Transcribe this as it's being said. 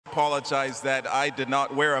Apologize that I did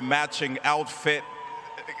not wear a matching outfit.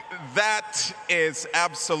 That is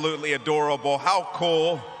absolutely adorable. How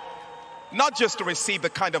cool. Not just to receive the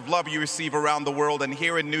kind of love you receive around the world and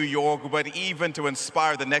here in New York, but even to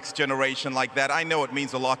inspire the next generation like that. I know it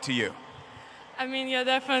means a lot to you. I mean, yeah,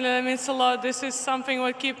 definitely, it means a lot. This is something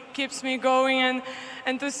what keeps me going,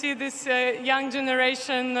 and to see this young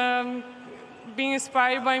generation being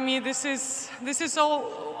inspired by me, this is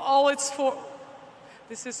all it's for.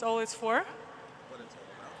 This is all it's for.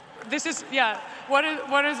 This is, yeah,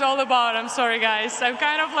 what is all about. I'm sorry, guys. I'm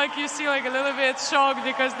kind of like, you see, like a little bit shocked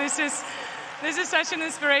because this is such an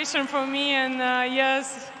inspiration for me. And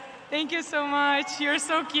yes, thank you so much. You're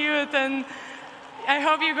so cute, and I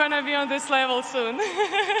hope you're gonna be on this level soon.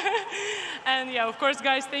 And yeah, of course,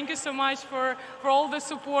 guys, thank you so much for all the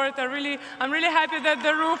support. I'm really happy that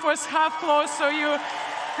the roof was half closed, so you.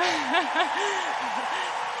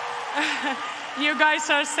 You guys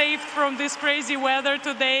are saved from this crazy weather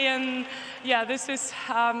today, and yeah, this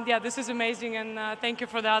is amazing, and thank you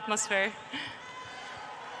for the atmosphere.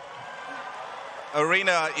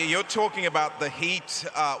 Aryna, you're talking about the heat.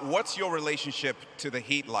 What's your relationship to the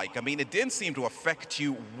heat like? I mean, it didn't seem to affect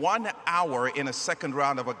you 1 hour in a second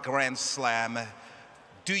round of a Grand Slam.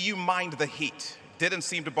 Do you mind the heat? Didn't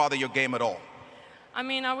seem to bother your game at all. I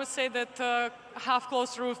mean, I would say that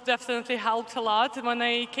half-closed roof definitely helped a lot. When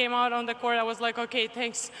I came out on the court, I was like, okay,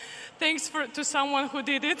 thanks to someone who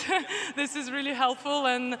did it. This is really helpful.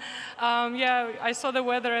 And yeah, I saw the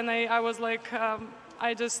weather, and I was like,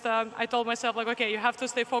 I told myself, like, okay, you have to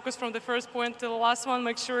stay focused from the first point to the last one.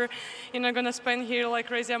 Make sure you're not gonna spend here like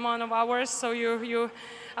crazy amount of hours, so you're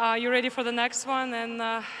ready for the next one.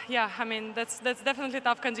 And yeah, I mean, that's definitely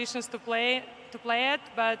tough conditions to play it,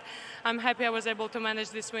 but I'm happy I was able to manage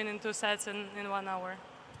this win in 2 sets in 1 hour.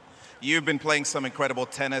 You've been playing some incredible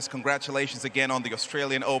tennis. Congratulations again on the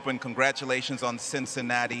Australian Open. Congratulations on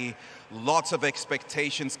Cincinnati. Lots of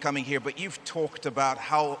expectations coming here, but you've talked about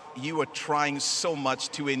how you are trying so much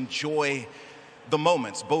to enjoy the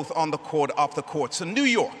moments, both on the court, off the court. So New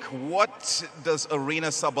York, what does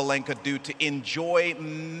Aryna Sabalenka do to enjoy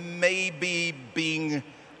maybe being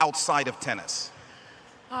outside of tennis?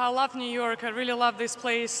 I love New York. I really love this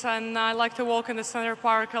place, and I like to walk in the Center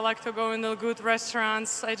Park. I like to go in the good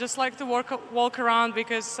restaurants. I just like to walk around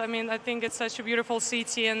because, I mean, I think it's such a beautiful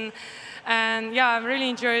city, and yeah, I really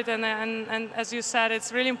enjoy it. And as you said,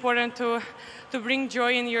 it's really important to bring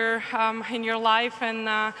joy in your life. And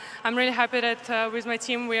I'm really happy that with my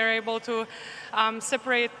team we are able to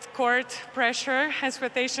separate court pressure,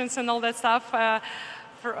 expectations, and all that stuff, and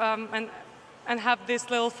have this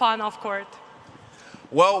little fun off court.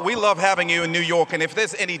 Well, we love having you in New York, and if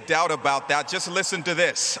there's any doubt about that, just listen to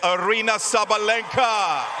this. Aryna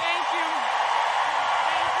Sabalenka.